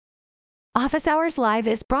Office Hours Live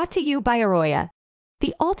is brought to you by AROYA,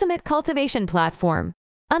 the ultimate cultivation platform.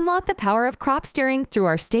 Unlock the power of crop steering through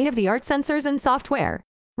our state-of-the-art sensors and software.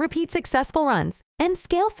 Repeat successful runs and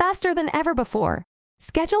scale faster than ever before.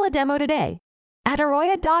 Schedule a demo today at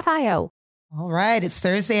AROYA.io. All right, it's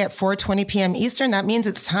Thursday at 4:20 p.m. Eastern. That means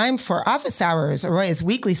it's time for Office Hours, AROYA's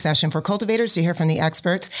weekly session for cultivators to hear from the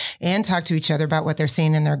experts and talk to each other about what they're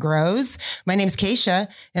seeing in their grows. My name is Kaisha,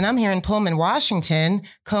 and I'm here in Pullman, Washington,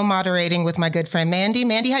 co-moderating with my good friend Mandy.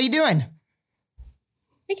 Mandy, how you doing?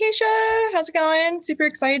 Hey, Kaisha. How's it going? Super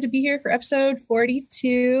excited to be here for episode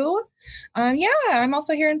 42. I'm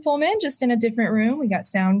also here in Pullman, just in a different room. We got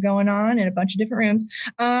sound going on in a bunch of different rooms.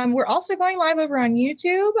 We're also going live over on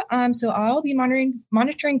YouTube. So I'll be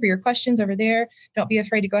monitoring for your questions over there. Don't be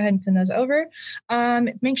afraid to go ahead and send those over.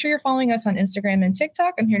 Make sure you're following us on Instagram and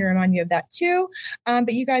TikTok. I'm here to remind you of that too.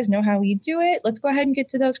 But you guys know how we do it. Let's go ahead and get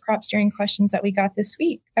to those crop steering questions that we got this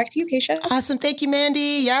week. Back to you, Kaisha. Awesome. Thank you,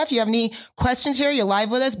 Mandy. Yeah, if you have any questions here, you're live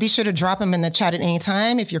with us. Be sure to drop them in the chat at any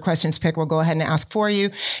time. If your question's picked, we'll go ahead and ask for you.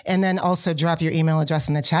 And then also drop your email address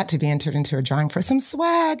in the chat to be entered into a drawing for some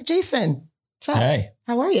swag. Jason, what's up? Hey.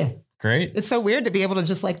 How are you? Great. It's so weird to be able to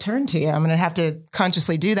just turn to you. I'm going to have to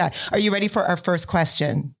consciously do that. Are you ready for our first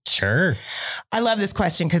question? Sure. I love this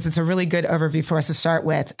question because it's a really good overview for us to start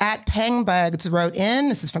with. At Pangbugs wrote in,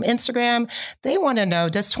 this is from Instagram. They want to know,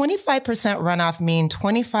 does 25% runoff mean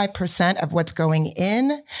 25% of what's going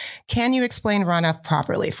in? Can you explain runoff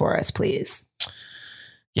properly for us, please?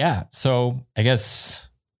 Yeah. So I guess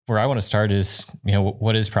where I want to start is,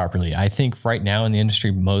 what is properly? I think right now in the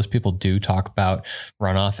industry, most people do talk about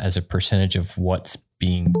runoff as a percentage of what's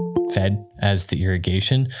being fed as the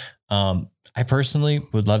irrigation. I personally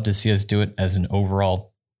would love to see us do it as an overall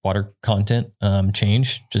water content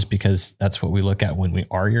change, just because that's what we look at when we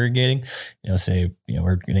are irrigating.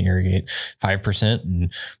 We're going to irrigate 5%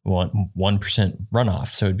 and we want 1% runoff.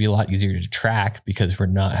 So it'd be a lot easier to track because we're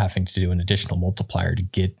not having to do an additional multiplier to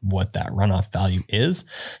get what that runoff value is.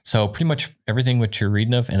 So pretty much everything which you're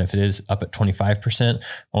reading of, and if it is up at 25%, I'm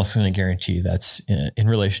also going to guarantee that's in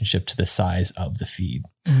relationship to the size of the feed.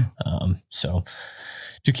 So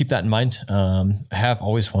do keep that in mind. I have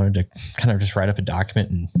always wanted to kind of just write up a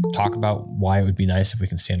document and talk about why it would be nice if we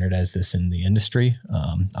can standardize this in the industry.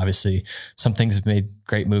 Obviously, some things have made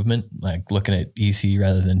great movement, like looking at EC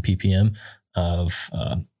rather than PPM of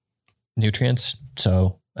nutrients.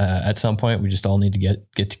 So at some point, we just all need to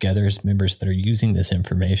get together as members that are using this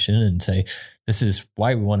information and say, this is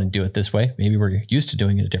why we want to do it this way. Maybe we're used to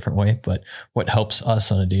doing it a different way, but what helps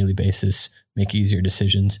us on a daily basis make easier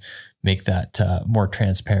decisions, make that more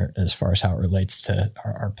transparent as far as how it relates to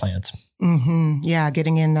our plants. Mm-hmm. Yeah,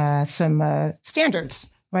 getting in some standards,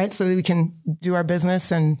 right? So we can do our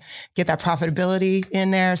business and get that profitability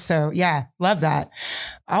in there. So yeah, love that.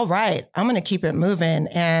 All right, I'm going to keep it moving.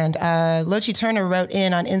 And Lochi Turner wrote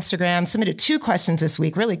in on Instagram, submitted 2 questions this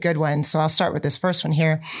week, really good ones. So I'll start with this first one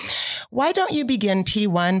here. Why don't you begin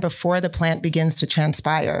P1 before the plant begins to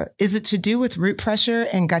transpire? Is it to do with root pressure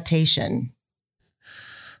and guttation?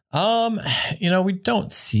 We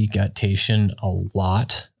don't see guttation a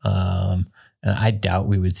lot. And I doubt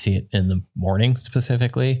we would see it in the morning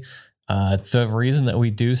specifically. The reason that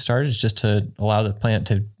we do start is just to allow the plant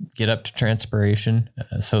to get up to transpiration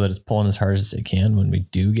so that it's pulling as hard as it can when we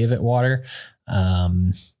do give it water.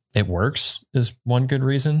 It works is one good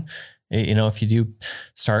reason. If you do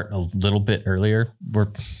start a little bit earlier,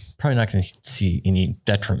 we're probably not going to see any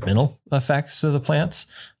detrimental effects to the plants.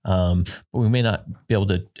 But we may not be able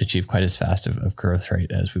to achieve quite as fast of growth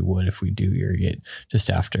rate as we would if we do irrigate just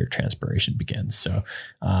after transpiration begins. So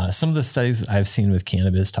some of the studies I've seen with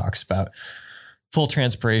cannabis talks about full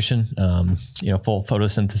transpiration, full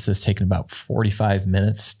photosynthesis taking about 45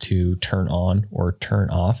 minutes to turn on or turn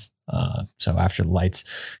off. So after the lights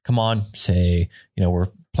come on, say,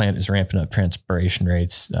 plant is ramping up transpiration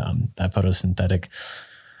rates, that photosynthetic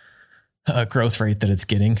growth rate that it's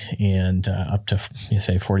getting, and up to,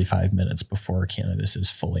 say, 45 minutes before cannabis is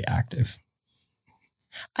fully active.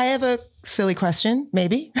 I have a silly question,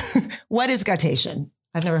 maybe. What is guttation?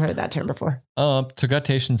 I've never heard that term before. So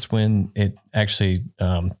guttation is when it actually,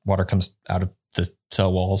 water comes out of the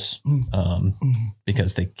cell walls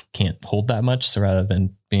because they can't hold that much. So rather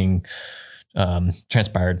than being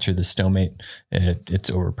transpired through the stomate,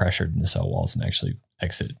 it's overpressured in the cell walls and actually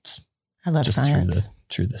exits. I love science.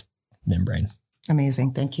 Through the membrane.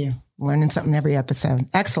 Amazing. Thank you. Learning something every episode.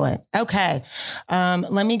 Excellent. Okay.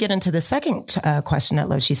 Let me get into the second question that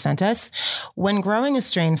Lochi sent us. When growing a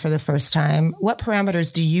strain for the first time, what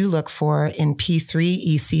parameters do you look for in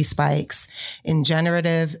P3 EC spikes in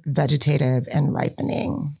generative, vegetative, and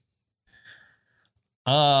ripening?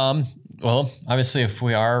 Well, obviously, if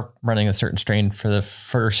we are running a certain strain for the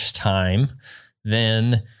first time,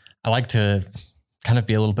 then I like to kind of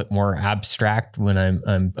be a little bit more abstract when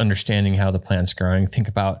I'm understanding how the plant's growing. Think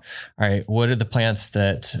about, all right, what are the plants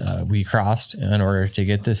that we crossed in order to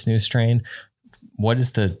get this new strain? What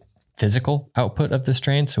is the physical output of the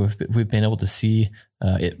strain? So if we've been able to see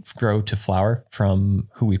it grow to flower from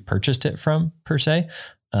who we purchased it from, per se,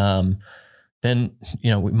 then,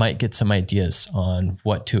 we might get some ideas on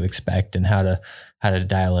what to expect and how to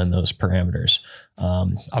dial in those parameters.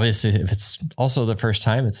 Obviously, if it's also the first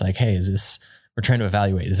time, it's like, hey, we're trying to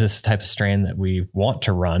evaluate, is this the type of strain that we want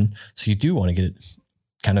to run? So you do want to get it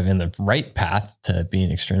kind of in the right path to being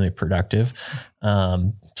extremely productive.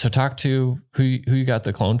 So talk to who you got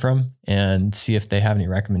the clone from and see if they have any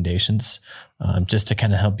recommendations, just to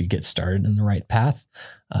kind of help you get started in the right path.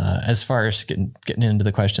 As far as getting into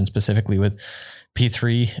the question specifically with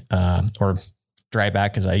P3, or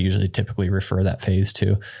dryback, as I usually typically refer that phase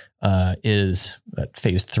to, is that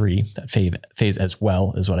phase 3, that phase as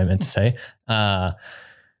well is what I meant to say.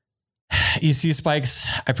 EC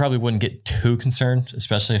spikes, I probably wouldn't get too concerned,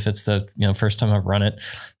 especially if it's the first time I've run it.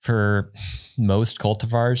 For most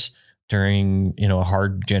cultivars during a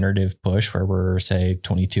hard generative push where we're say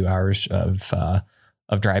 22 hours of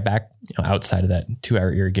dryback, outside of that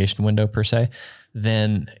 2-hour irrigation window per se,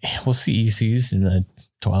 then we'll see ECs in the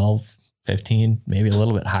 12, 15, maybe a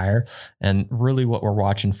little bit higher. And really what we're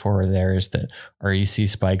watching for there is that our EC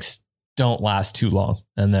spikes don't last too long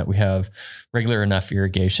and that we have regular enough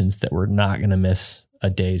irrigations that we're not going to miss a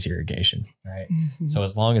day's irrigation. Right. Mm-hmm. So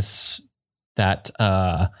as long as that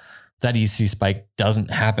EC spike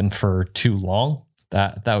doesn't happen for too long,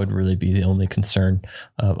 that would really be the only concern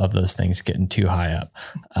of those things getting too high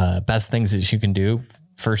up. Best things that you can do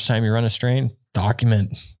first time you run a strain,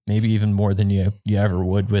 document maybe even more than you ever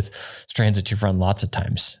would with strains that you've run lots of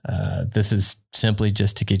times. This is simply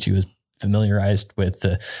just to get you as familiarized with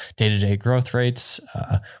the day-to-day growth rates,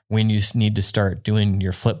 when you need to start doing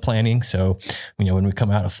your flip planting. So, when we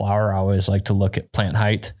come out of flower, I always like to look at plant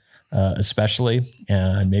height, especially,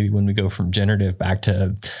 and maybe when we go from generative back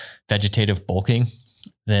to vegetative bulking,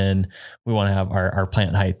 then we want to have our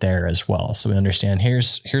plant height there as well. So we understand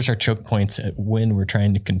here's our choke points at when we're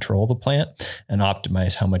trying to control the plant and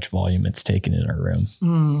optimize how much volume it's taken in our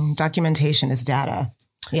room. Documentation is data.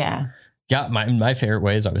 Yeah. Yeah. My favorite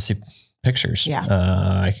way is obviously pictures. Yeah.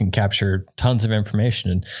 I can capture tons of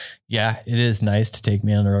information, and yeah, it is nice to take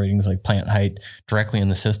manual readings like plant height directly in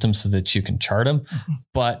the system so that you can chart them. Mm-hmm.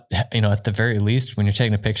 But at the very least, when you're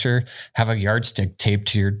taking a picture, have a yardstick taped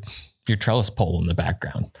to your trellis pole in the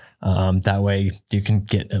background. That way you can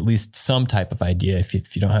get at least some type of idea if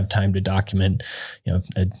you don't have time to document,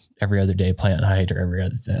 every other day plant height or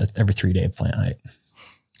every 3-day plant height.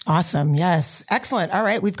 Awesome. Yes. Excellent. All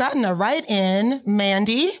right. We've gotten a write-in.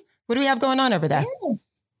 Mandy, what do we have going on over there?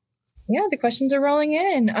 Yeah, the questions are rolling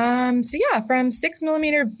in. From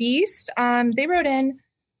 6mm Beast, they wrote in,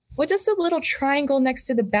 what does the little triangle next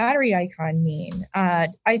to the battery icon mean? I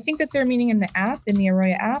think that they're meaning in the app, in the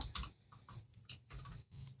AROYA app.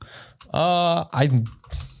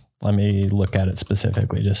 Let me look at it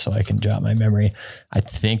specifically just so I can jot my memory. I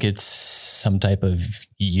think it's some type of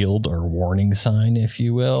yield or warning sign, if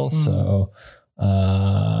you will. So,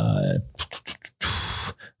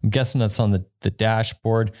 I'm guessing that's on the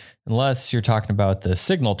dashboard, unless you're talking about the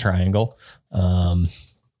signal triangle. I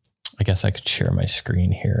guess I could share my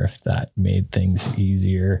screen here if that made things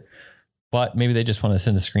easier. But maybe they just want to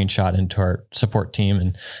send a screenshot into our support team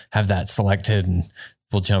and have that selected, and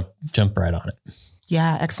we'll jump right on it.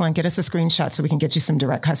 Yeah, excellent. Get us a screenshot so we can get you some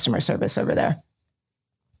direct customer service over there.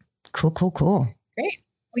 Cool. Great.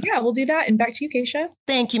 Well, yeah, we'll do that. And back to you, Kaisha.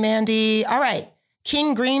 Thank you, Mandy. All right.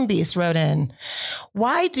 King Green Beast wrote in,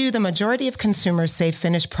 why do the majority of consumers say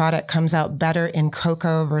finished product comes out better in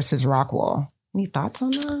cocoa versus rock wool? Any thoughts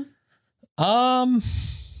on that? I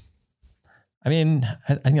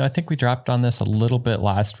think we dropped on this a little bit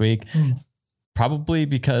last week, probably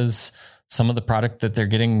because some of the product that they're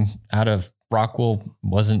getting out of rock wool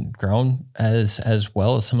wasn't grown as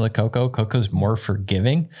well as some of the cocoa. Cocoa's more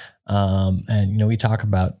forgiving. We talk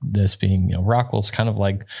about this being, rock wool's kind of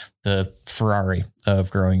like the Ferrari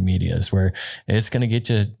of growing medias, where it's going to get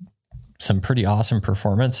you some pretty awesome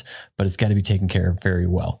performance, but it's got to be taken care of very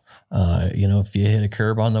well. If you hit a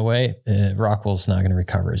curb on the way, rock wool's not going to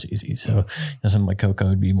recover as easy. So something like cocoa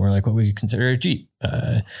would be more like what we consider a Jeep.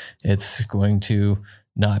 It's going to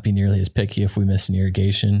not be nearly as picky if we miss an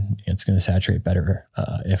irrigation. It's going to saturate better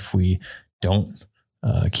if we don't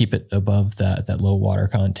keep it above that low water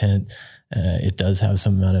content. It does have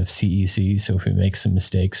some amount of CEC. So if we make some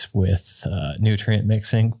mistakes with nutrient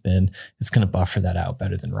mixing, then it's going to buffer that out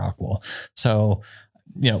better than rock wool. So,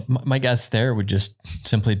 my guess there would just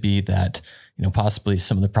simply be that, possibly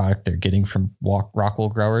some of the product they're getting from rock wool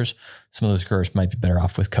growers, some of those growers might be better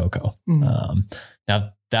off with cocoa.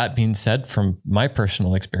 Now, that being said, from my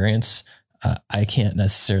personal experience, I can't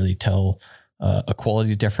necessarily tell a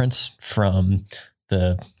quality difference from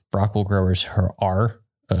the rock wool growers who are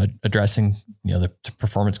addressing, the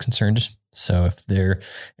performance concerns. So if they're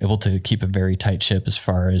able to keep a very tight ship as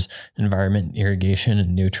far as environment, irrigation,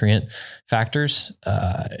 and nutrient factors,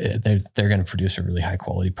 they're going to produce a really high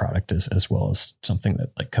quality product as well as something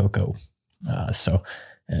that like cocoa.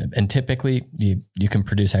 And typically you can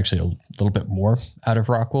produce actually a little bit more out of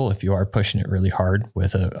rock wool if you are pushing it really hard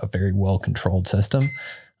with a very well controlled system.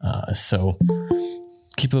 So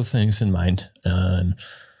keep those things in mind. And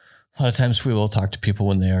a lot of times we will talk to people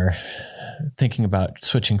when they are thinking about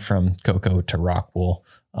switching from cocoa to rock wool,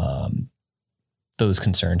 those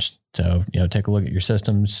concerns. So, take a look at your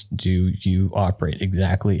systems. Do you operate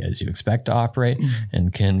exactly as you expect to operate?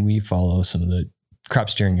 And can we follow some of the crop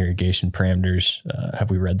steering irrigation parameters? Have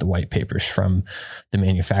we read the white papers from the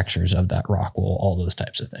manufacturers of that rock wool? All those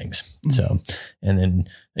types of things. So, and then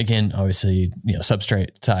again, obviously,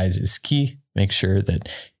 substrate size is key. Make sure that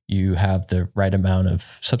you have the right amount of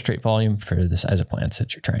substrate volume for the size of plants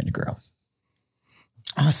that you're trying to grow.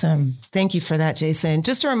 Awesome. Thank you for that, Jason.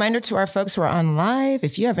 Just a reminder to our folks who are on live,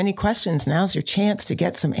 if you have any questions, now's your chance to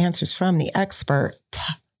get some answers from the expert.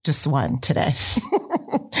 Just one today.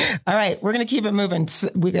 All right. We're going to keep it moving.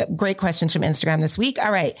 We got great questions from Instagram this week.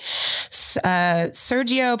 All right.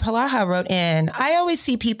 Sergio Palaja wrote in, I always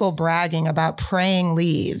see people bragging about praying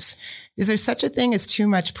leaves. Is there such a thing as too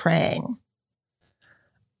much praying?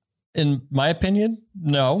 In my opinion,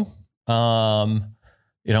 no.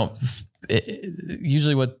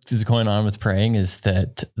 Usually what is going on with praying is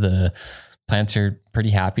that the plants are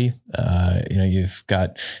pretty happy. You've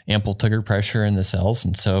got ample sugar pressure in the cells.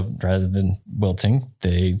 And so rather than wilting,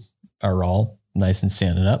 they are all nice and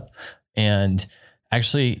standing up. And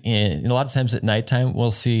actually, in a lot of times at nighttime,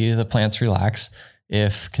 we'll see the plants relax.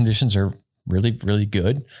 If conditions are really, really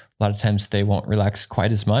good, a lot of times they won't relax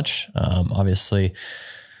quite as much. Obviously,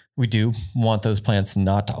 we do want those plants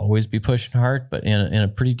not to always be pushing hard, but in a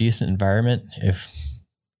pretty decent environment, if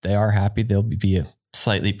they are happy, they'll be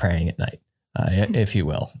slightly praying at night, if you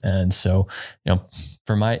will. And so,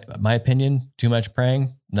 for my opinion, too much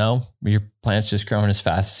praying, no, your plant's just growing as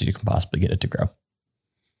fast as you can possibly get it to grow.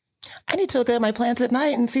 I need to look at my plants at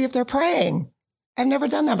night and see if they're praying. I've never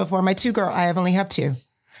done that before. My I only have two.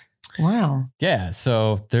 Wow. Yeah.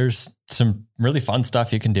 So there's some really fun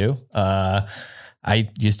stuff you can do.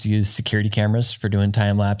 I used to use security cameras for doing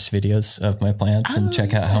time-lapse videos of my plants and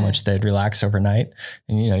check out how much they'd relax overnight.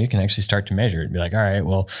 And, you can actually start to measure it and be like, all right,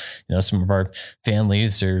 well, some of our fan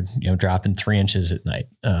leaves are, dropping 3 inches at night.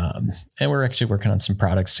 And we're actually working on some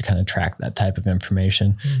products to kind of track that type of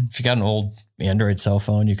information. If you got an old Android cell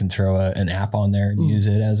phone, you can throw an app on there and use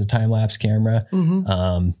it as a time-lapse camera.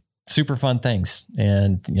 Super fun things.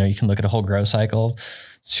 And, you can look at a whole grow cycle,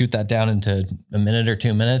 shoot that down into a minute or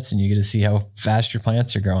 2 minutes, and you get to see how fast your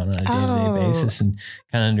plants are growing on a day-to-day basis and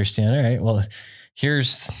kind of understand, all right, well,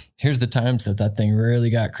 here's the times that thing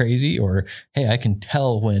really got crazy, or, hey, I can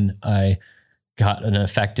tell when I got an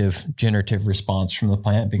effective generative response from the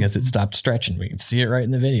plant because it stopped stretching. We can see it right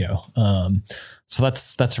in the video. So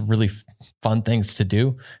that's really fun things to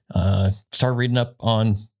do. Start reading up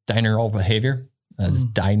on dineural behavior. That's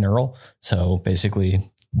dineural. So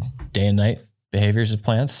basically day and night behaviors of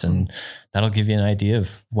plants, and that'll give you an idea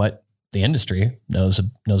of what the industry knows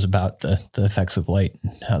about the effects of light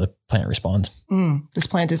and how the plant responds. This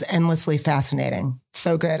plant is endlessly fascinating.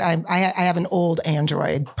 So good. I have an old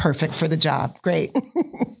Android, perfect for the job. Great.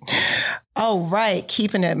 All right.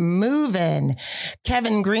 Keeping it moving.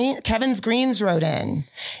 Kevin's Greens wrote in,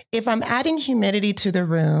 if I'm adding humidity to the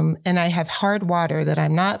room and I have hard water that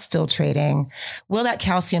I'm not filtrating, will that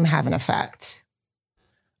calcium have an effect?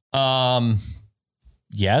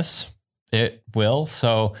 Yes, it will.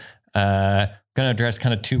 So, going to address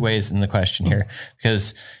kind of two ways in the question here,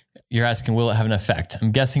 because you're asking, will it have an effect?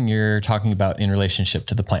 I'm guessing you're talking about in relationship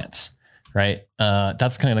to the plants, right?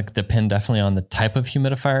 That's going to depend definitely on the type of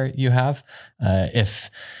humidifier you have. If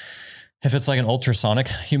it's like an ultrasonic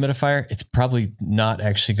humidifier, it's probably not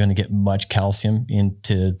actually going to get much calcium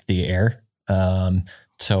into the air.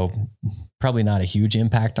 So probably not a huge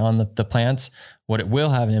impact on the plants. What it will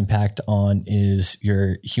have an impact on is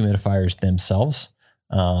your humidifiers themselves.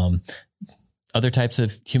 other types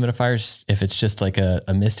of humidifiers, if it's just like a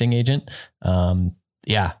misting agent,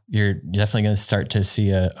 you're definitely going to start to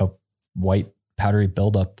see a white powdery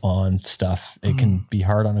buildup on stuff. It can be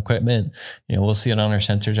hard on equipment. We'll see it on our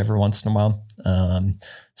sensors every once in a while.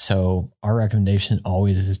 So our recommendation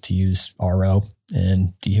always is to use RO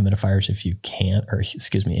and dehumidifiers if you can,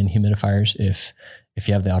 in humidifiers if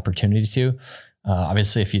you have the opportunity to.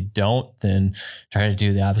 Obviously, if you don't, then try to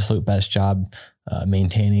do the absolute best job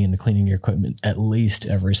maintaining and cleaning your equipment at least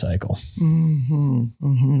every cycle.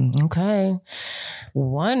 Okay.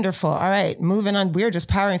 Wonderful. All right. Moving on. We're just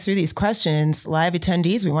powering through these questions. Live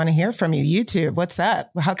attendees, we want to hear from you. YouTube, what's up?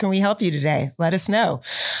 How can we help you today? Let us know.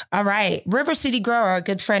 All right. River City Grower, a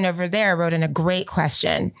good friend over there, wrote in a great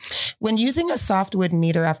question. When using a softwood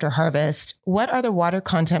meter after harvest, what are the water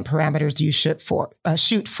content parameters you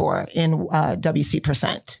shoot for in WC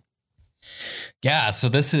percent? Yeah. So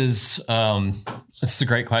this is a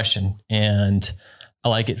great question, and I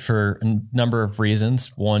like it for a number of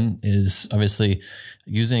reasons. One is obviously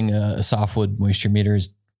using a softwood moisture meter is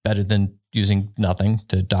better than using nothing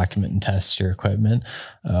to document and test your equipment.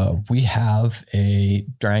 We have a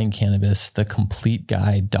drying cannabis, the complete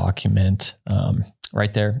guide document,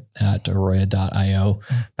 right there at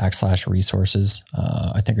AROYA.io/resources.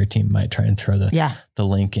 I think our team might try and throw the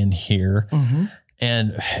link in here.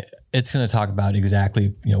 And it's going to talk about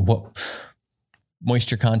exactly, what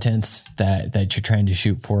moisture contents that you're trying to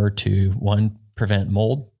shoot for to, one, prevent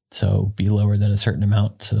mold. So be lower than a certain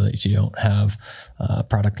amount so that you don't have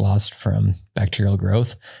product lost from bacterial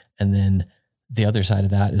growth. And then the other side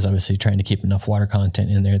of that is obviously trying to keep enough water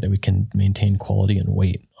content in there that we can maintain quality and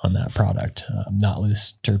weight on that product, not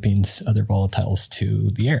lose terpenes, other volatiles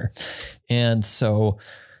to the air. And so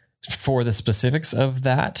for the specifics of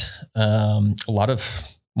that, a lot of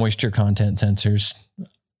moisture content sensors,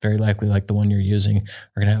 very likely like the one you're using,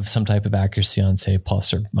 are going to have some type of accuracy on, say,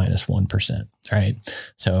 plus or minus 1%. Right.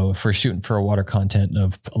 So if we're shooting for a water content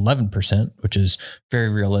of 11%, which is very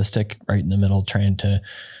realistic, right in the middle, trying to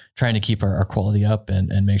keep our quality up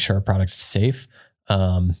and make sure our product is safe.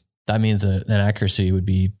 That means an accuracy would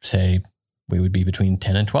be, say, we would be between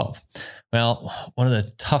 10 and 12. Well, one of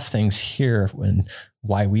the tough things here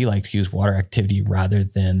why we like to use water activity rather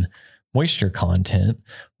than moisture content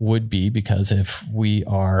would be because if we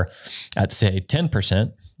are at, say,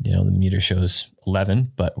 10%, the meter shows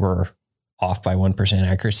 11, but we're off by 1%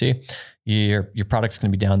 accuracy, your product's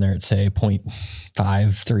going to be down there at, say, 0.53,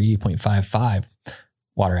 0.55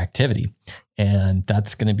 water activity. And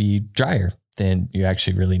that's going to be drier than you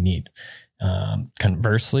actually really need.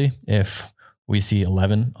 Conversely, if we see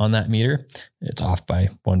 11 on that meter, it's off by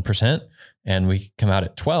 1%, and we come out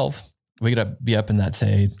at 12, we got to be up in that,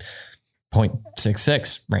 say,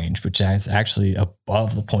 0.66 range, which is actually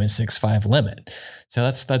above the 0.65 limit. So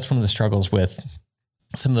that's one of the struggles with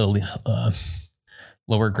some of the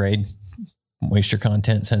lower grade moisture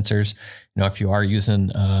content sensors. If you are using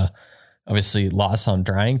obviously loss on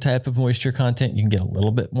drying type of moisture content, you can get a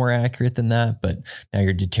little bit more accurate than that, but now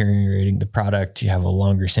you're deteriorating the product. You have a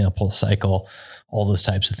longer sample cycle, all those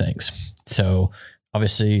types of things. So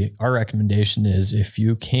obviously our recommendation is if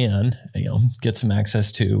you can, get some access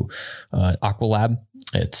to Aqualab.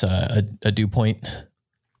 It's a dew point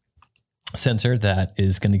sensor that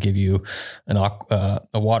is going to give you a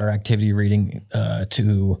water activity reading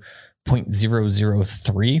to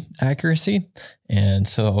 0.003 accuracy. And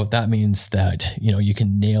so that means that, you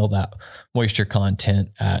can nail that moisture content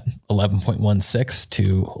at 11.16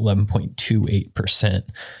 to 11.28%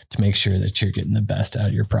 to make sure that you're getting the best out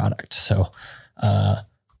of your product. So,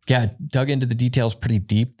 dug into the details pretty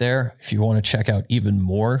deep there. If you want to check out even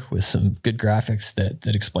more with some good graphics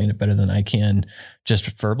that explain it better than I can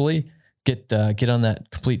just verbally, get on that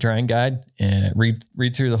complete drying guide and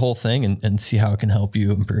read through the whole thing and see how it can help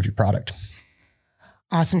you improve your product.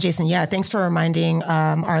 Awesome, Jason. Yeah, thanks for reminding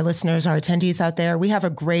our listeners, our attendees out there. We have a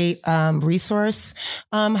great resource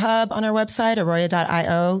hub on our website,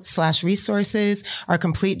 AROYA.io/resources, our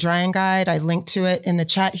complete drying guide. I linked to it in the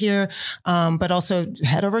chat here, but also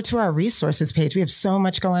head over to our resources page. We have so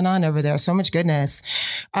much going on over there, so much goodness.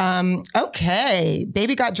 Okay,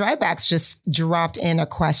 Baby Got Drybacks just dropped in a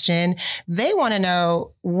question. They want to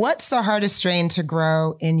know, what's the hardest strain to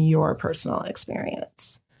grow in your personal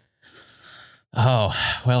experience? Oh,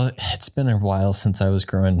 well, it's been a while since I was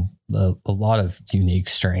growing a lot of unique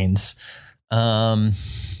strains. We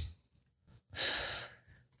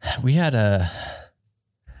had a,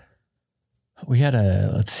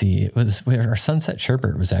 let's see, our Sunset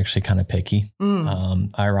Sherbert was actually kind of picky.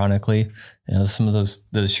 Ironically, some of those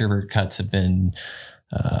Sherbert cuts have been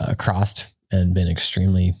crossed and been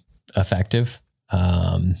extremely effective.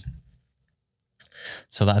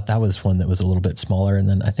 So that was one that was a little bit smaller. And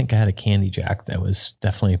then I think I had a Candy Jack that was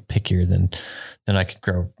definitely pickier than I could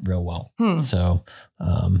grow real well. So,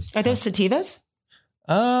 are those sativas?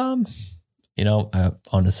 I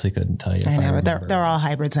honestly couldn't tell you. I know they're all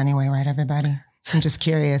hybrids anyway, right? Everybody. I'm just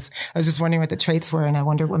curious. I was just wondering what the traits were, and I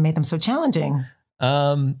wondered what made them so challenging.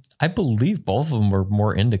 I believe both of them were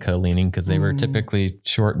more indica leaning because they were typically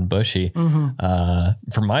short and bushy.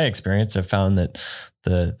 From my experience, I've found that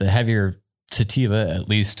the heavier sativa, at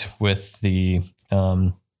least with the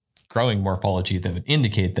growing morphology that would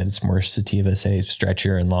indicate that it's more sativa, say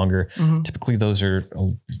stretchier and longer, typically those are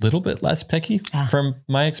a little bit less picky from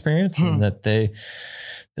my experience, and that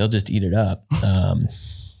they'll just eat it up.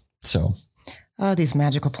 Oh, these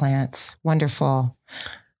magical plants. Wonderful.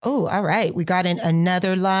 Oh, all right. We got in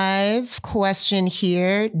another live question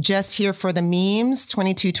here. Just here for the memes.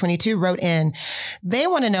 2222 wrote in. They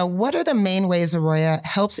want to know, what are the main ways AROYA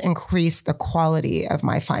helps increase the quality of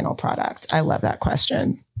my final product? I love that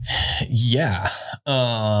question. Yeah.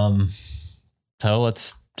 So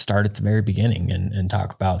let's start at the very beginning and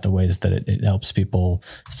talk about the ways that it helps people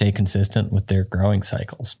stay consistent with their growing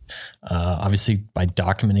cycles. Obviously, by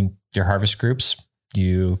documenting your harvest groups,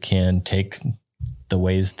 you can take the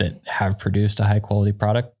ways that have produced a high quality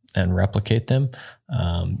product and replicate them.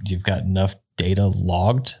 You've got enough data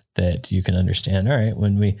logged that you can understand, all right,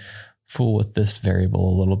 when we fool with this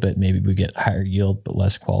variable a little bit, maybe we get higher yield, but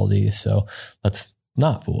less quality. So let's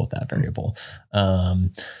not fool with that variable.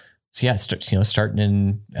 Starting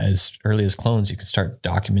in as early as clones, you can start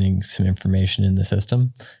documenting some information in the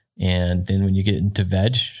system. And then when you get into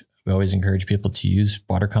veg, we always encourage people to use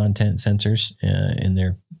water content sensors in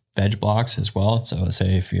their veg blocks as well. So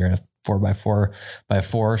say if you're in a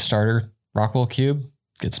 4x4x4 starter Rockwell cube,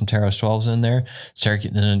 get some Taros 12s in there, start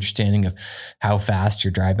getting an understanding of how fast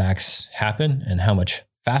your drybacks happen and how much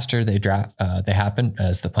faster they happen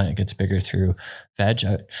as the plant gets bigger through veg.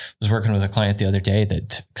 I was working with a client the other day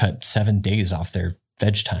that cut 7 days off their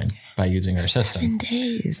veg time by using our system. 7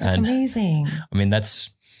 days. That's amazing. I mean, that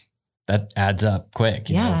adds up quick.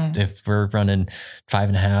 You know, if we're running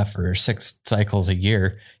 5.5 or 6 cycles a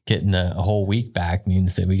year, getting a whole week back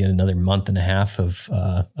means that we get another month and a half of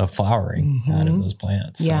flowering out of those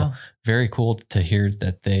plants. So very cool to hear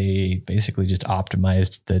that they basically just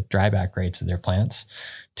optimized the dryback rates of their plants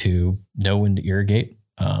to know when to irrigate.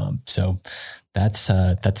 So that's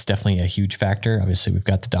definitely a huge factor. Obviously, we've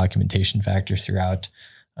got the documentation factor throughout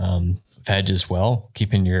veg as well,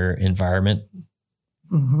 keeping your environment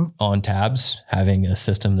on tabs, having a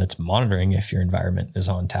system that's monitoring if your environment is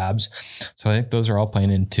on tabs. So I think those are all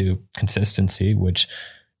playing into consistency, which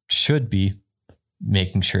should be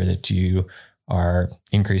making sure that you are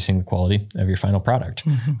increasing the quality of your final product.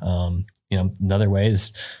 Another way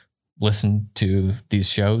is listen to these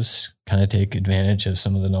shows, kind of take advantage of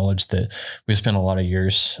some of the knowledge that we've spent a lot of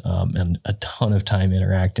years and a ton of time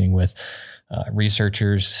interacting with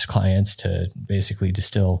researchers, clients to basically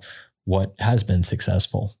distill what has been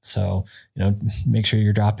successful. So, make sure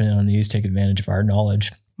you're dropping in on these, take advantage of our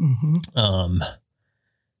knowledge.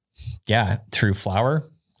 Through flower,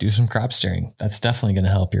 do some crop steering. That's definitely going to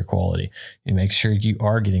help your quality. You make sure you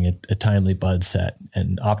are getting a timely bud set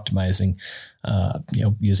and optimizing,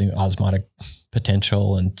 using osmotic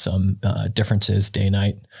potential and some differences,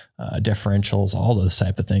 day-night differentials, all those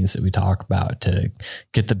type of things that we talk about to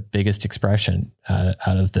get the biggest expression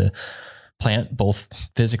out of the plant, both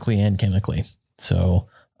physically and chemically. So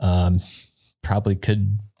probably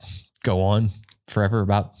could go on forever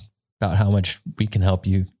about how much we can help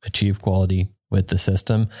you achieve quality with the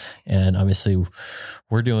system. And obviously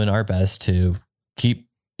we're doing our best to keep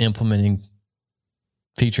implementing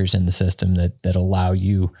features in the system that allow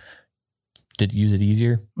you to use it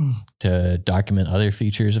easier, to document other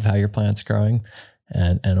features of how your plant's growing.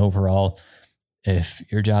 And overall, if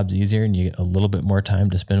your job's easier and you get a little bit more time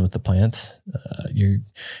to spend with the plants, you're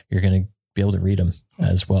going to be able to read them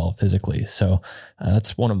as well physically. So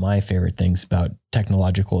that's one of my favorite things about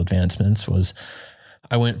technological advancements was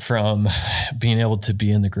I went from being able to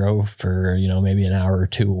be in the grow for, maybe an hour or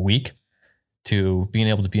two a week to being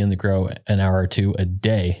able to be in the grow an hour or two a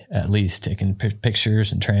day, at least taking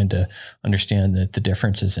pictures and trying to understand the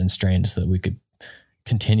differences in strains so that we could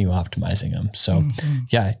continue optimizing them. So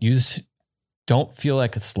don't feel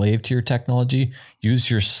like a slave to your technology. Use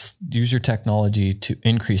your technology to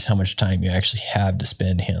increase how much time you actually have to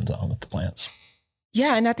spend hands-on with the plants.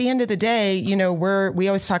 Yeah. And at the end of the day, we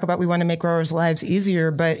always talk about, we want to make growers' lives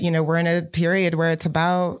easier, but we're in a period where it's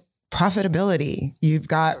about profitability. You've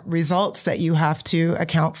got results that you have to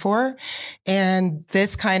account for. And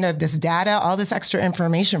this data, all this extra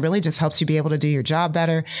information really just helps you be able to do your job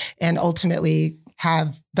better and ultimately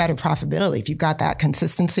have better profitability. If you've got that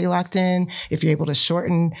consistency locked in, if you're able to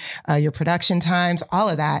shorten your production times, all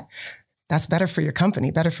of that, that's better for your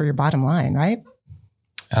company, better for your bottom line, right?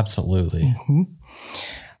 Absolutely. Mm-hmm.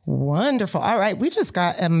 Wonderful. All right. We just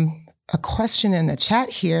got a question in the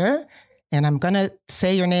chat here, and I'm going to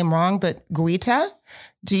say your name wrong, but Guita,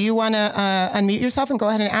 do you want to unmute yourself and go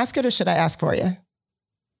ahead and ask it, or should I ask for you?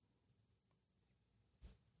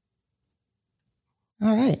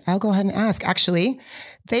 All right, I'll go ahead and ask. Actually,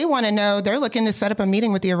 they want to know, they're looking to set up a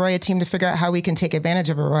meeting with the AROYA team to figure out how we can take advantage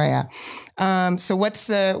of AROYA. So what's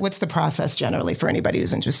the process generally for anybody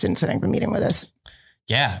who's interested in setting up a meeting with us?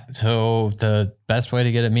 Yeah. So the best way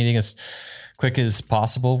to get a meeting as quick as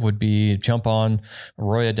possible would be jump on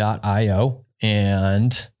AROYA.io,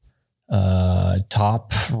 and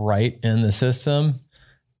top right in the system,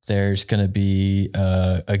 there's going to be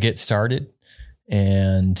a get started,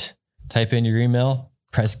 and type in your email,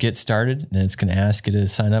 press get started, and it's going to ask you to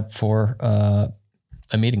sign up for a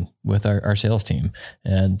meeting with our sales team.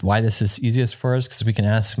 And why this is easiest for us, because we can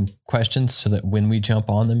ask some questions so that when we jump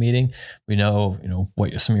on the meeting, we know,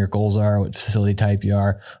 what some of your goals are, what facility type you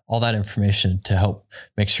are, all that information to help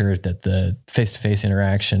make sure that the face-to-face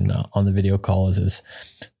interaction on the video call is as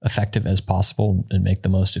effective as possible, and make the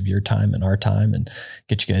most of your time and our time, and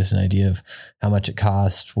get you guys an idea of how much it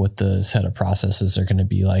costs, what the setup processes are going to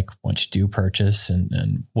be like once you do purchase,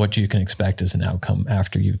 and what you can expect as an outcome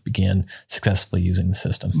after you've began successfully using the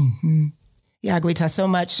system. Mm-hmm. Yeah, Guita, so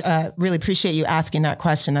much. Really appreciate you asking that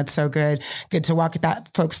question. That's so good. Good to walk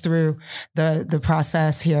folks through the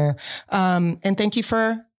process here. And thank you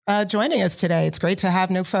for joining us today. It's great to have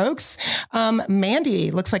new folks.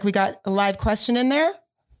 Mandy, looks like we got a live question in there.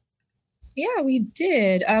 Yeah, we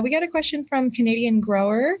did. We got a question from Canadian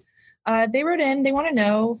Grower. They wrote in, they want to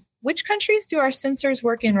know, which countries do our sensors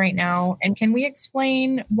work in right now? And can we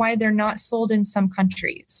explain why they're not sold in some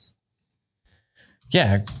countries?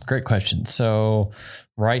 Yeah, great question. So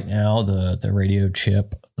right now, the radio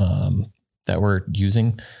chip that we're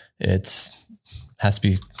using, has to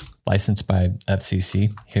be licensed by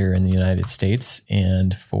FCC here in the United States.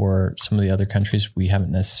 And for some of the other countries, we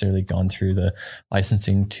haven't necessarily gone through the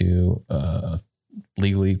licensing to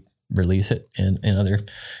legally release it in other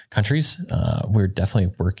countries. We're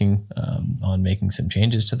definitely working on making some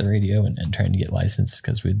changes to the radio and trying to get licensed,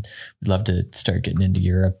 because we'd love to start getting into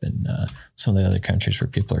Europe and some of the other countries where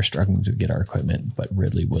people are struggling to get our equipment, but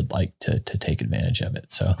really would like to take advantage of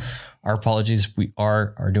it. So our apologies. We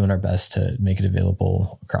are doing our best to make it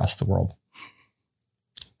available across the world.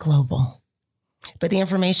 Global. But the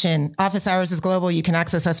information, office hours is global. You can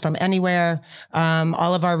access us from anywhere.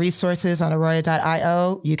 All of our resources on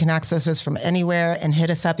AROYA.io, you can access us from anywhere, and hit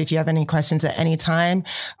us up if you have any questions at any time,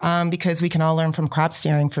 because we can all learn from crop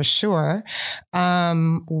steering for sure.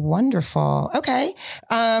 Wonderful. Okay.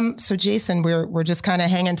 So Jason, we're just kind of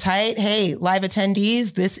hanging tight. Hey, live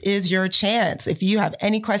attendees, this is your chance. If you have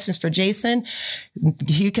any questions for Jason,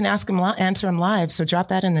 you can answer him live. So drop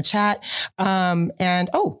that in the chat.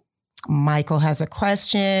 Michael has a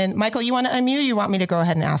question. Michael, you want to unmute? You want me to go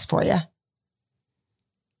ahead and ask for you?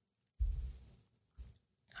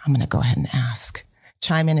 I'm going to go ahead and ask.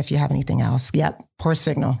 Chime in if you have anything else. Yep. Poor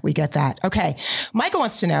signal. We get that. Okay. Michael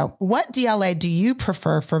wants to know, what DLA do you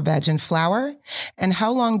prefer for veg and flower? And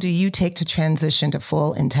how long do you take to transition to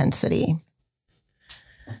full intensity?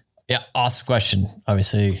 Yeah. Awesome question.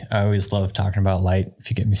 Obviously, I always love talking about light. If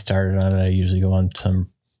you get me started on it, I usually go on some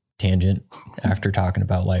tangent after talking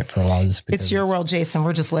about light for a while. It's your world, Jason.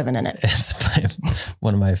 We're just living in it. It's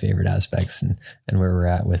one of my favorite aspects, and where we're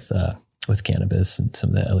at with cannabis and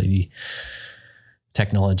some of the LED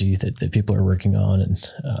technology that people are working on, and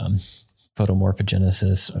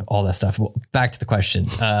photomorphogenesis, all that stuff. Well, back to the question,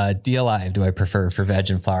 DLI, do I prefer for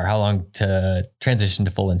veg and flower? How long to transition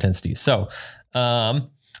to full intensity? So,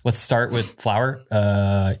 let's start with flower.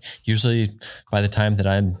 Usually by the time that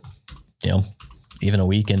I'm, even a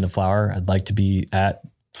week into flower, I'd like to be at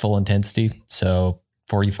full intensity. So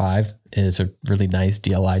 45 is a really nice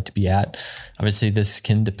DLI to be at. Obviously, this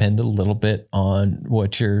can depend a little bit on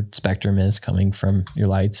what your spectrum is coming from your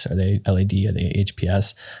lights. Are they LED? Are they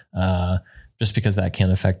HPS? Just because that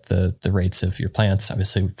can affect the rates of your plants.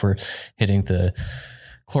 Obviously, if we're hitting the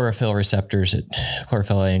chlorophyll receptors at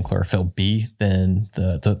chlorophyll A and chlorophyll B, then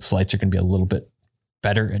those lights are going to be a little bit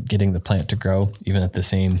better at getting the plant to grow, even at the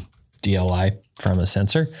same DLI from a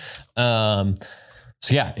sensor. So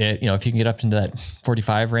yeah, if you can get up into that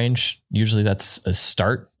 45 range, usually that's a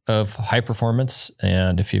start of high performance.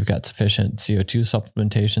 And if you've got sufficient CO2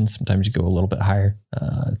 supplementation, sometimes you go a little bit higher.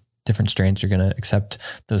 different strains are going to accept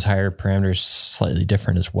those higher parameters slightly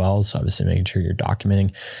different as well. So obviously making sure you're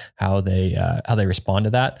documenting how they respond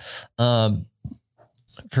to that.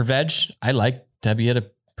 For veg, I like to be at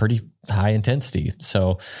a pretty high intensity.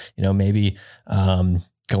 So, maybe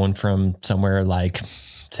going from somewhere like,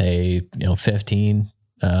 say, 15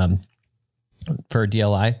 for a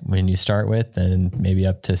DLI when you start with, and maybe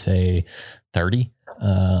up to, say, 30,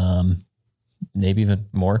 maybe even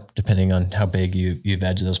more, depending on how big you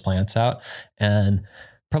veg those plants out. And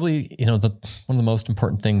probably, one of the most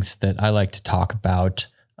important things that I like to talk about,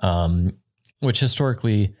 which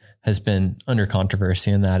historically has been under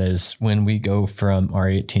controversy, and that is when we go from our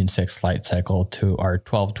 18-6 light cycle to our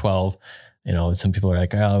 12-12. Some people are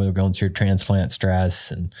like, oh, we're going through transplant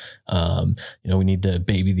stress, and we need to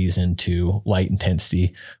baby these into light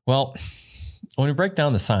intensity. Well, when we break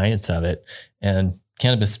down the science of it, and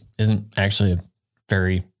cannabis isn't actually a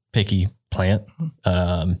very picky plant.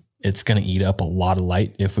 It's going to eat up a lot of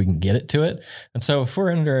light if we can get it to it. And so if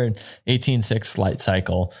we're under an 18-6 light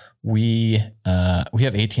cycle, we have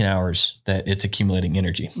 18 hours that it's accumulating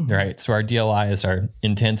energy, right? So our DLI is our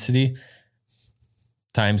intensity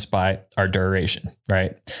times by our duration,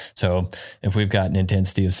 right? So if we've got an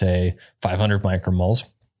intensity of, say, 500 micromoles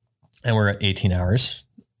and we're at 18 hours,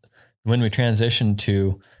 when we transition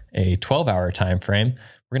to a 12-hour time frame,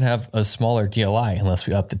 we're going to have a smaller DLI unless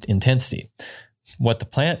we up the intensity. What the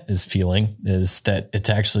plant is feeling is that it's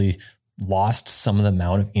actually lost some of the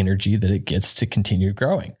amount of energy that it gets to continue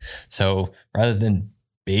growing. So rather than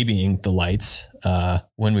babying the lights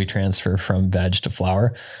when we transfer from veg to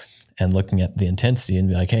flower and looking at the intensity and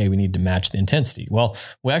be like, hey, we need to match the intensity. Well,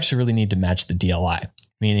 we actually really need to match the DLI,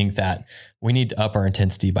 meaning that we need to up our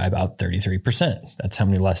intensity by about 33%. That's how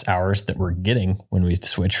many less hours that we're getting when we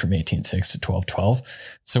switch from 18-6 to 12-12.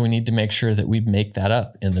 So we need to make sure that we make that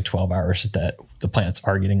up in the 12 hours that the plants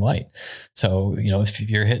are getting light. So, if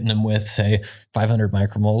you're hitting them with, say, 500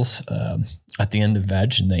 micromoles at the end of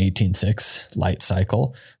veg in the 18-6 light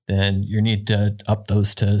cycle, then you need to up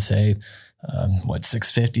those to, say,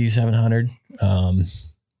 650, 700,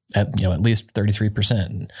 at least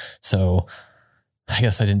 33%. So I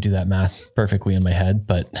guess I didn't do that math perfectly in my head,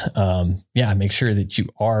 but make sure that you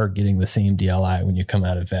are getting the same DLI when you come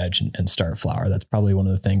out of veg and start flower. That's probably one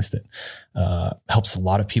of the things that helps a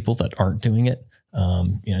lot of people that aren't doing it.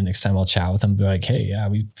 Next time I'll chat with them, be like, hey, yeah,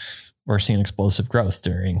 we're seeing explosive growth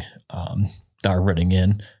during our rooting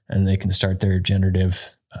in, and they can start their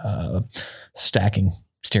generative stacking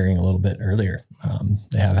steering a little bit earlier.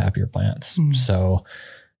 They have happier plants. So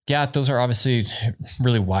yeah, those are obviously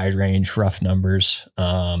really wide range, rough numbers.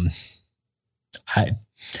 What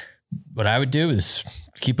I would do is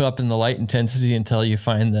keep it up in the light intensity until you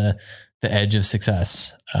find the edge of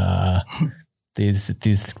success.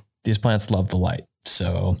 These plants love the light.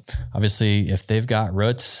 So obviously if they've got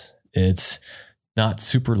roots, it's not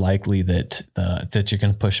super likely that you're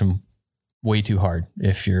going to push them way too hard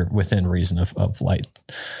if you're within reason of light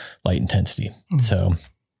intensity. So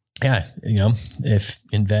yeah, if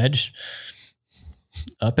in veg,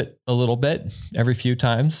 up it a little bit every few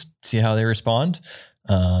times, see how they respond.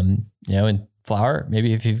 In flower,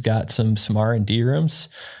 maybe if you've got some R&D rooms,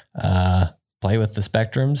 play with the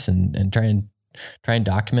spectrums and try and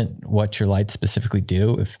document what your lights specifically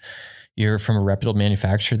do. If you're from a reputable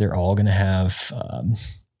manufacturer, they're all going to have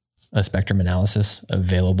a spectrum analysis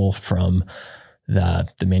available from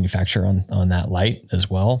the manufacturer on that light as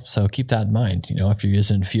well. So keep that in mind. If you're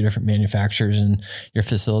using a few different manufacturers in your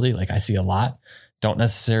facility, like I see a lot, don't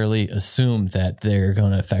necessarily assume that they're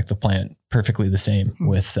going to affect the plant perfectly the same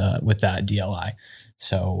with that DLI.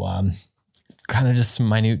 So kind of just some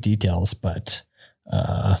minute details, but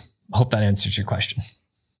I hope that answers your question.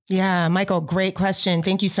 Yeah, Michael, great question.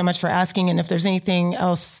 Thank you so much for asking. And if there's anything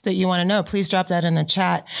else that you want to know, please drop that in the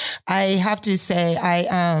chat. I have to say,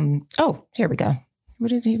 here we go. What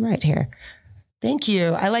did he write here? Thank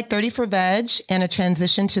you. I like 30 for veg and a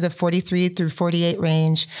transition to the 43 through 48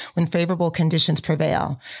 range when favorable conditions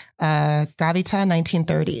prevail. Gavita,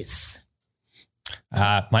 1930s.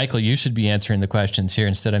 Michael, you should be answering the questions here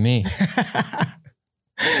instead of me.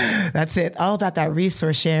 That's it. All about that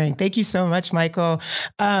resource sharing. Thank you so much, Michael.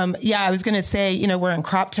 I was going to say, we're in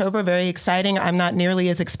Croptober, very exciting. I'm not nearly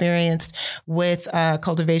as experienced with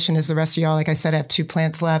cultivation as the rest of y'all. Like I said, I have 2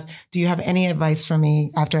 plants left. Do you have any advice for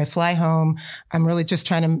me after I fly home? I'm really just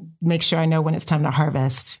trying to make sure I know when it's time to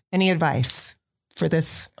harvest. Any advice for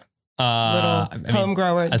this little home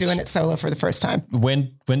grower doing it solo for the first time?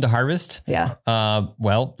 When to harvest? Yeah.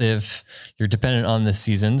 Well, if you're dependent on the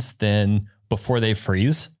seasons, then before they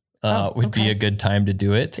freeze would be a good time to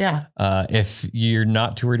do it. Yeah. If you're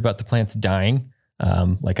not too worried about the plants dying,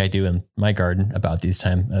 like I do in my garden about these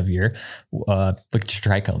time of year, look at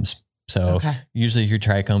your trichomes. So usually your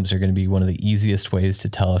trichomes are going to be one of the easiest ways to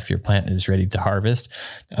tell if your plant is ready to harvest.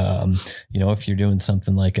 If you're doing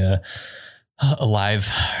something like a live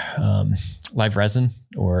resin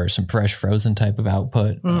or some fresh frozen type of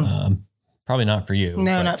output, probably not for you.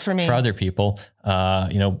 No, not for me. For other people,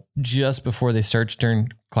 just before they start to turn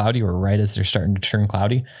cloudy or right as they're starting to turn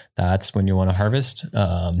cloudy, that's when you want to harvest.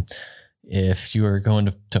 If you are going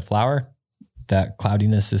to flower, that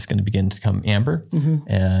cloudiness is going to begin to come amber.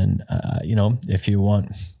 And, if you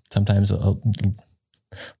want sometimes a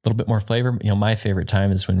little bit more flavor, my favorite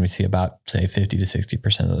time is when we see about say 50 to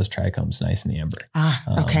 60% of those trichomes nice and amber.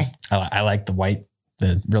 I like the white,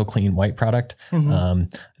 the real clean white product. I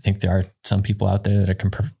think there are some people out there that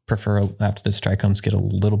can prefer after those trichomes get a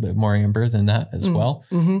little bit more amber than that as well.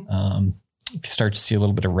 If you start to see a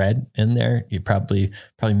little bit of red in there, you probably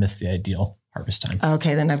miss the ideal harvest time.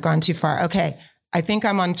 Okay, then I've gone too far. Okay, I think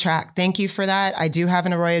I'm on track. Thank you for that. I do have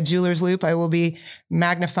an AROYA jeweler's loop. I will be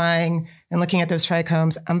magnifying and looking at those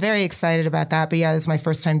trichomes. I'm very excited about that. But yeah, this is my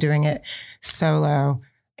first time doing it solo,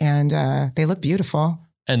 and they look beautiful.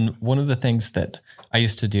 And one of the things that I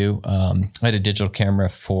used to do, I had a digital camera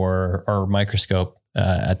for our microscope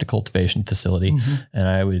at the cultivation facility, and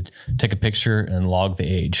I would take a picture and log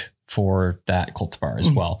the age for that cultivar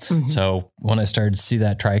as well. So when I started to see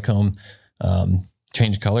that trichome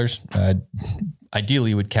change colors,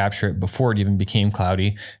 ideally would capture it before it even became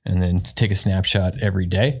cloudy, and then take a snapshot every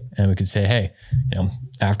day. And we could say, hey,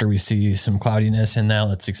 after we see some cloudiness in that,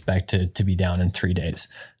 let's expect it to be down in 3 days.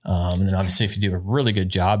 And then obviously if you do a really good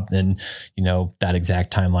job, then, that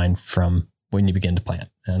exact timeline from when you begin to plant.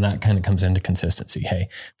 And that kind of comes into consistency. Hey,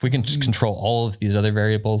 if we can just control all of these other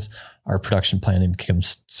variables, our production planning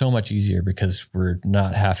becomes so much easier because we're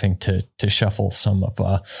not having to shuffle some of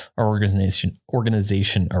our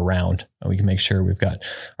organization around. We can make sure we've got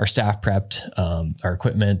our staff prepped, our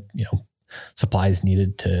equipment, supplies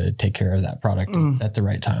needed to take care of that product at the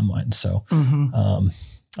right timeline. So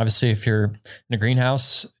obviously if you're in a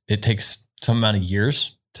greenhouse, it takes some amount of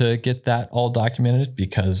years to get that all documented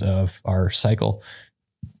because of our cycle,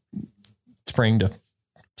 spring to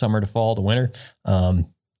summer to fall to winter.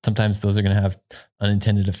 Sometimes those are going to have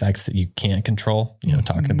unintended effects that you can't control,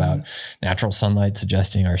 talking about natural sunlight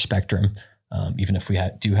suggesting our spectrum, even if we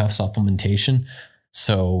do have supplementation.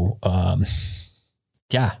 So,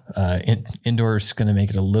 indoors is going to make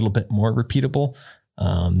it a little bit more repeatable.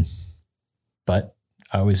 But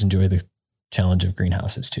I always enjoy the challenge of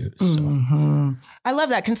greenhouses too. So I love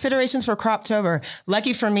that. Considerations for Croptober.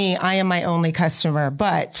 Lucky for me, I am my only customer,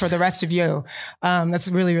 but for the rest of you, that's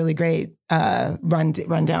a really, really great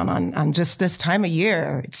rundown on just this time of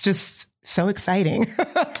year. It's just so exciting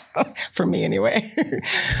for me anyway.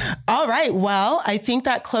 All right. Well, I think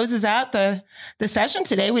that closes out the session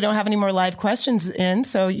today. We don't have any more live questions in,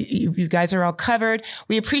 so you guys are all covered.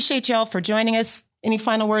 We appreciate y'all for joining us. Any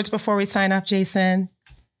final words before we sign off, Jason?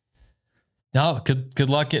 No, good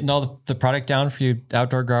luck getting all the product down for you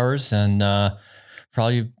outdoor growers, and for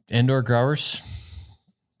all you indoor growers,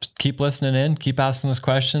 keep listening in, keep asking us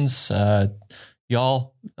questions.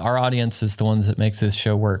 Y'all, our audience is the ones that makes this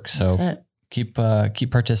show work. So keep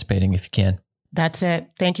participating if you can. That's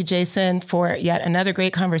it. Thank you, Jason, for yet another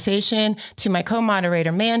great conversation. To my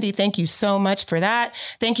co-moderator, Mandy, thank you so much for that.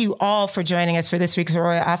 Thank you all for joining us for this week's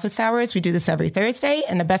AROYA Office Hours. We do this every Thursday,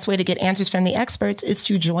 and the best way to get answers from the experts is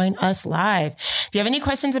to join us live. If you have any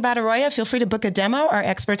questions about AROYA, feel free to book a demo. Our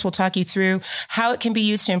experts will talk you through how it can be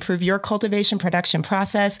used to improve your cultivation production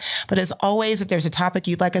process. But as always, if there's a topic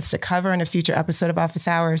you'd like us to cover in a future episode of Office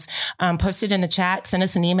Hours, post it in the chat, send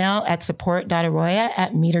us an email at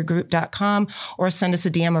support.aroya@metergroup.com. or send us a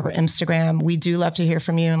DM over Instagram. We do love to hear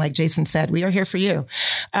from you. And like Jason said, we are here for you.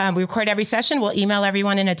 We record every session. We'll email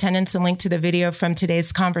everyone in attendance a link to the video from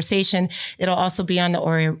today's conversation. It'll also be on the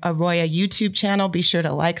AROYA YouTube channel. Be sure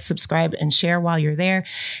to like, subscribe, and share while you're there.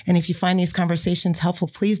 And if you find these conversations helpful,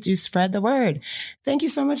 please do spread the word. Thank you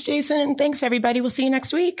so much, Jason. And thanks, everybody. We'll see you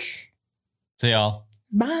next week. See y'all.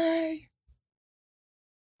 Bye.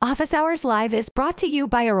 Office Hours Live is brought to you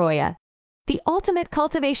by AROYA, the ultimate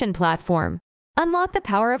cultivation platform. Unlock the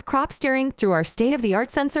power of crop steering through our state-of-the-art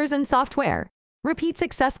sensors and software. Repeat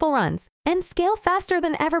successful runs and scale faster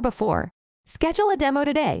than ever before. Schedule a demo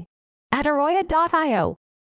today at aroya.io